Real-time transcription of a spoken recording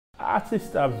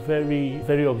Artists are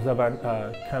very observant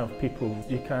kind of people.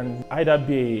 You can either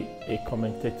be a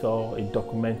commentator, a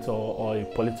documenter, or a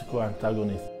political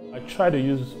antagonist. I try to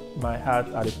use my art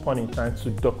at a point in time to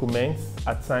document.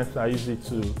 At times I use it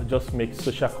to just make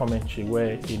social commentary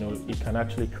where it can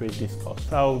actually create discourse.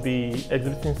 I'll be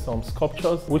exhibiting some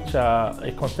sculptures which are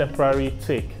a contemporary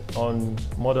take on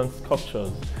modern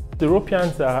sculptures. The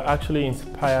Europeans are actually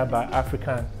inspired by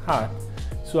African art,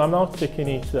 so I'm now taking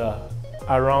it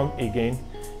around again,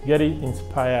 getting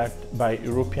inspired by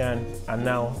European and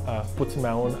now putting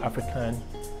my own African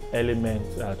element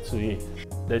to it.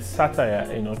 There's satire,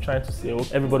 trying to say, oh,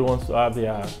 everybody wants to have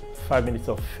their 5 minutes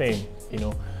of fame,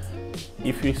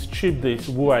 If you strip this,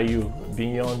 who are you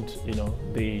beyond,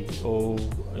 the old,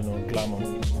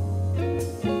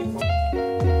 glamour?